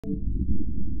This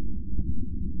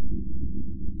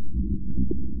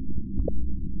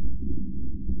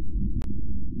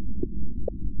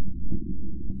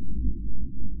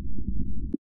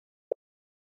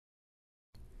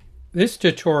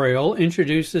tutorial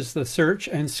introduces the Search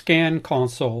and Scan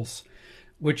consoles,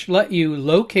 which let you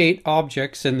locate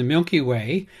objects in the Milky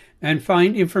Way and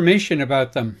find information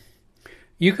about them.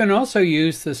 You can also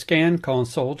use the Scan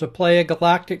console to play a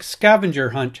galactic scavenger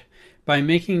hunt by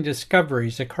making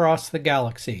discoveries across the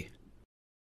galaxy.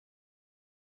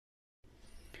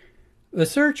 The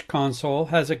Search console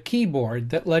has a keyboard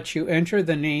that lets you enter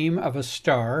the name of a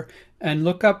star and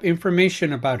look up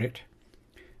information about it.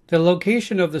 The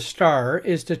location of the star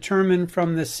is determined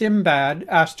from the Simbad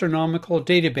astronomical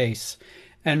database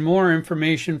and more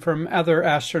information from other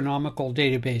astronomical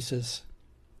databases.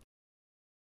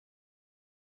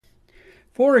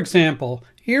 For example,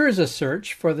 here is a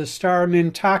search for the star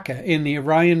Mintaka in the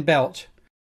Orion Belt.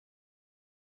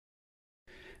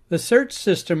 The search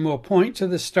system will point to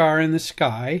the star in the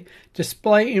sky,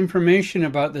 display information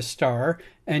about the star,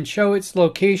 and show its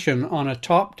location on a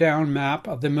top-down map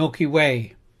of the Milky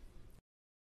Way.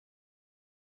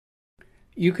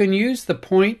 You can use the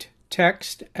Point,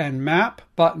 Text, and Map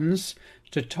buttons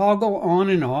to toggle on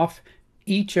and off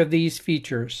each of these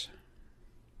features.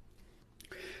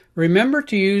 Remember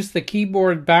to use the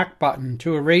keyboard back button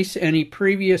to erase any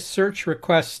previous search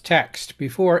request text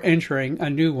before entering a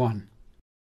new one.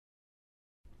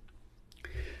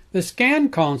 The Scan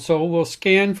console will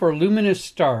scan for luminous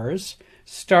stars,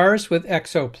 stars with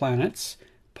exoplanets,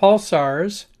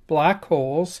 pulsars, black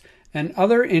holes, and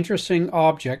other interesting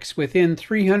objects within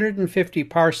 350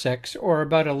 parsecs or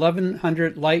about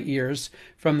 1100 light years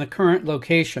from the current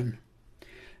location.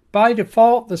 By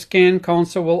default, the Scan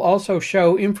console will also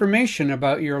show information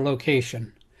about your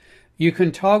location. You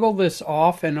can toggle this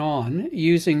off and on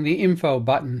using the Info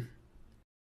button.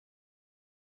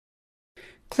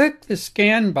 Click the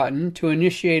Scan button to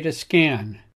initiate a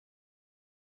scan.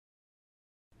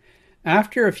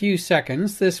 After a few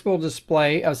seconds, this will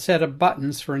display a set of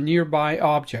buttons for nearby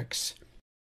objects.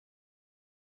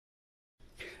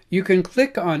 You can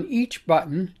click on each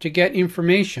button to get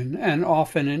information and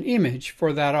often an image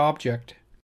for that object.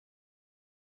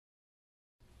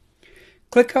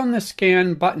 Click on the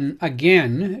Scan button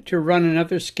again to run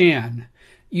another scan.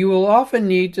 You will often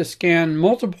need to scan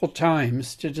multiple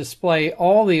times to display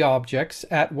all the objects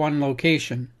at one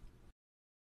location.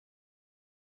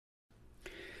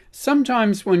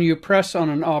 Sometimes when you press on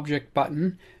an object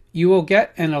button, you will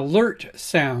get an alert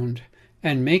sound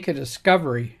and make a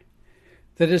discovery.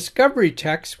 The discovery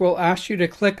text will ask you to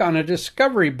click on a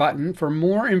discovery button for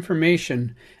more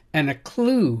information and a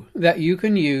clue that you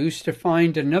can use to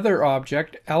find another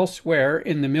object elsewhere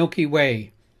in the Milky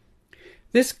Way.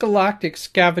 This galactic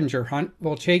scavenger hunt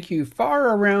will take you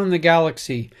far around the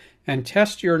galaxy and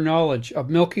test your knowledge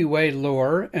of Milky Way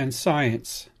lore and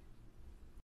science.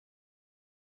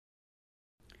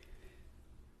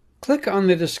 Click on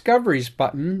the Discoveries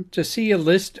button to see a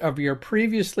list of your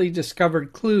previously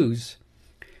discovered clues.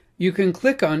 You can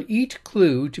click on each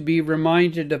clue to be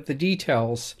reminded of the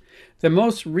details. The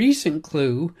most recent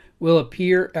clue will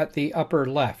appear at the upper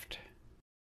left.